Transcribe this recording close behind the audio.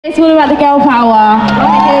It's all about the girl power.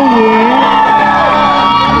 I hear you.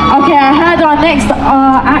 Okay, I heard our next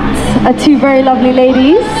act are two very lovely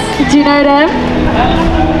ladies. Do you know them?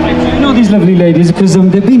 I do know these lovely ladies because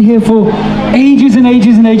they've been here for ages and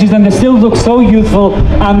ages and ages, and they still look so youthful,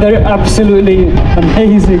 and they're absolutely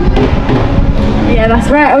amazing. Yeah, that's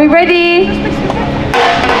right. Are we ready?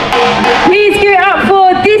 Please give it up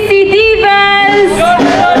for Desi Divas.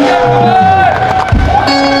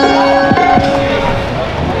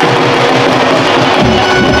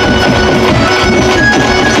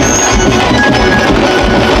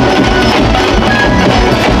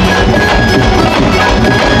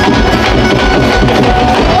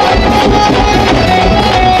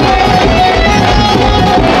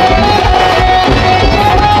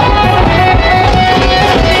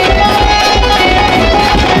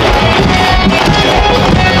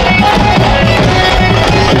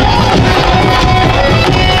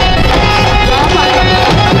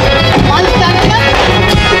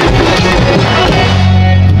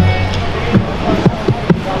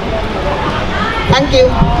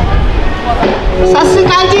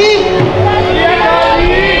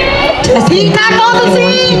 ठीक ठाक हो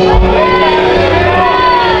तुसी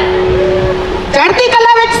चढ़ती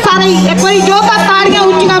कला विच सारे एक बारी जो का ताड़ियां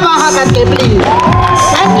ऊंचियां बाहां करके प्लीज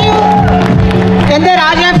थैंक यू कहंदे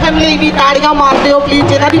राजा फैमिली भी ताड़ियां मारदे हो प्लीज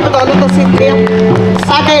जिन्हां दी बदौलत असीं इत्थे आ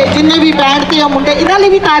साडे जिन्ने भी बैंड ते आ मुंडे इन्हां लई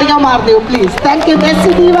भी ताड़ियां मारदे हो प्लीज थैंक यू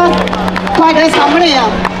देसी दीवा तुहाडे सामने आ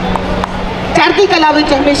चढ़ती कला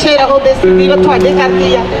विच हमेशा रहो देसी दीवा तुहाडे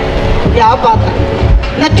करके आ क्या बात है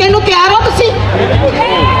नच्चण नूं तैयार हो तुसी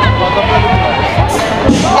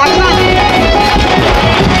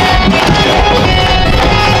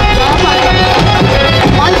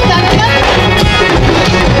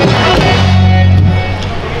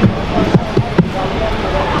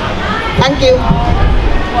थैंक यू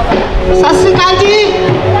सत श्री अकाल जी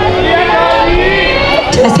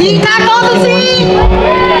ठीक ठाक हो तुसी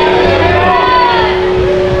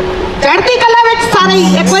चढ़ती कला विच सारे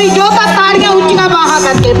एक बारी जो का ताड़ियां ऊंचियां बाहां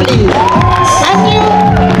करके प्लीज थैंक यू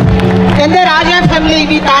कहंदे राजा फैमिली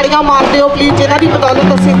भी ताड़ियां मारदे हो प्लीज जिन्हां दी बदौलत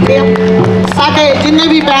असीं इत्थे आ साडे जिन्ने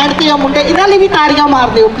भी बैंड ते आ मुंडे इन्हां लई भी ताड़ियां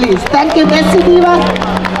मारदे हो प्लीज थैंक यू देसी दीवा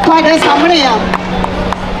तुहाडे सामने आ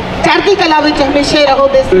चढ़ती कला विच हमेशा रहो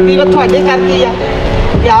देसी दीवा तुहाडे करके आ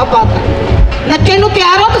क्या बात है नच्चण नूं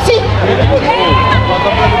तैयार हो तुसी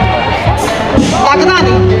लगदा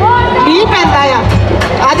नहीं मींह पैंदा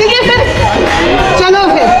आ जाइए फिर चलो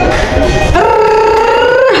फिर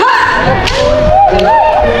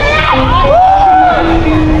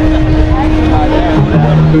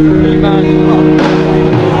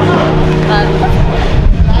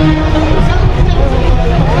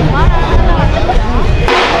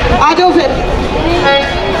आ जाओ फिर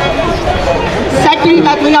सैकड़ी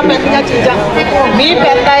लगनियां पैंदियां चीज़ां मींह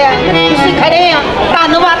पैंदा आ तुसीं खड़े आ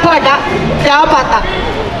धन्नवाद तुहाडा क्या बात आ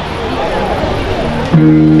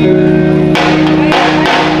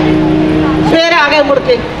फिर आ गए मुड़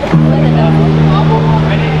के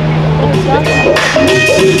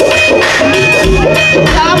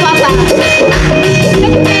क्या बात है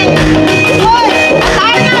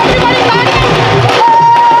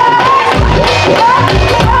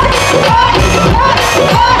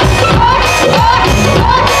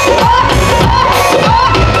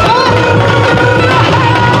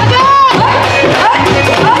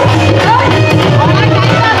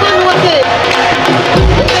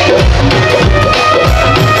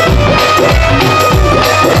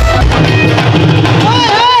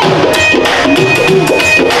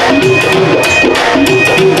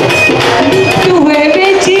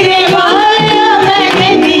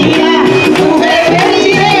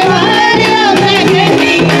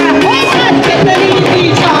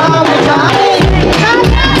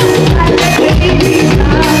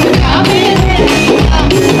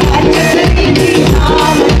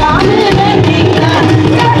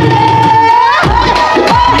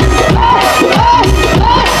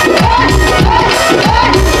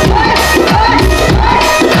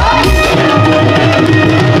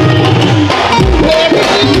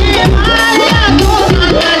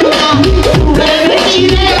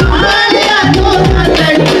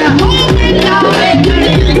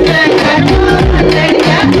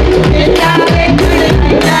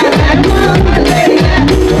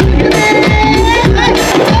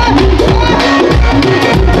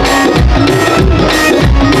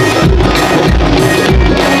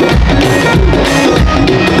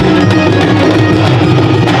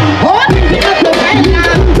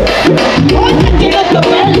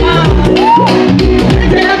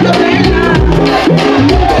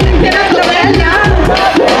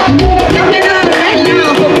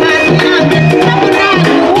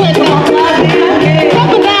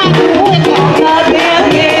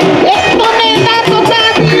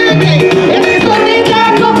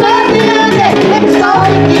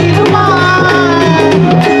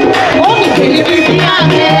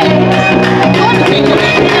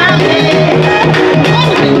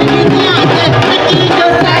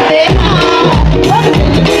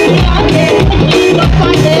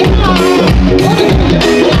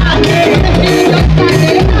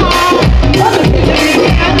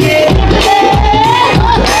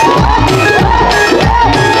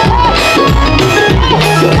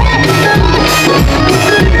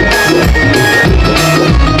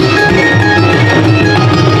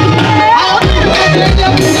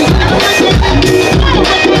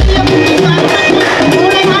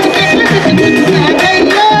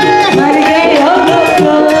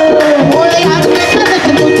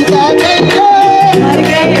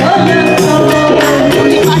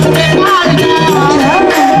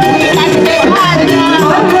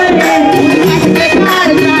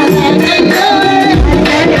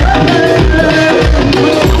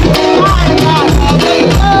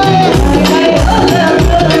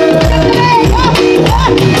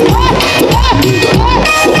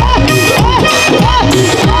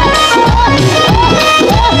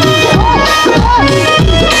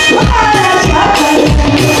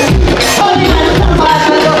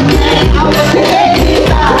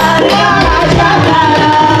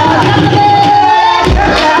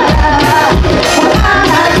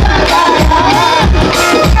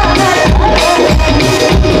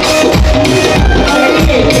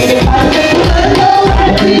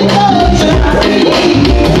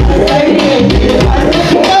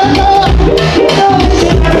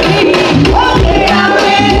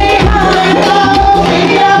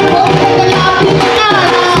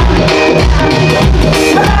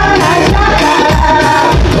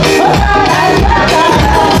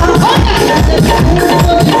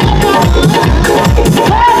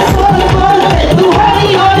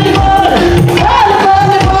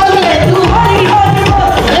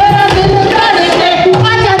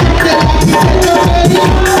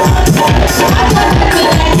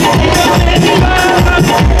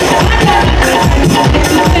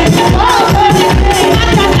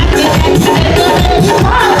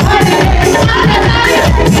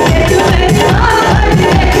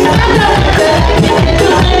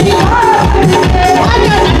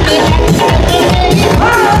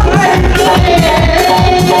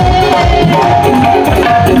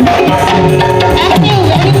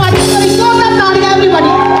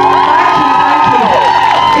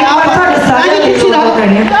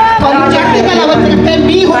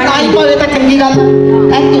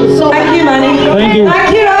thank you so Thank you.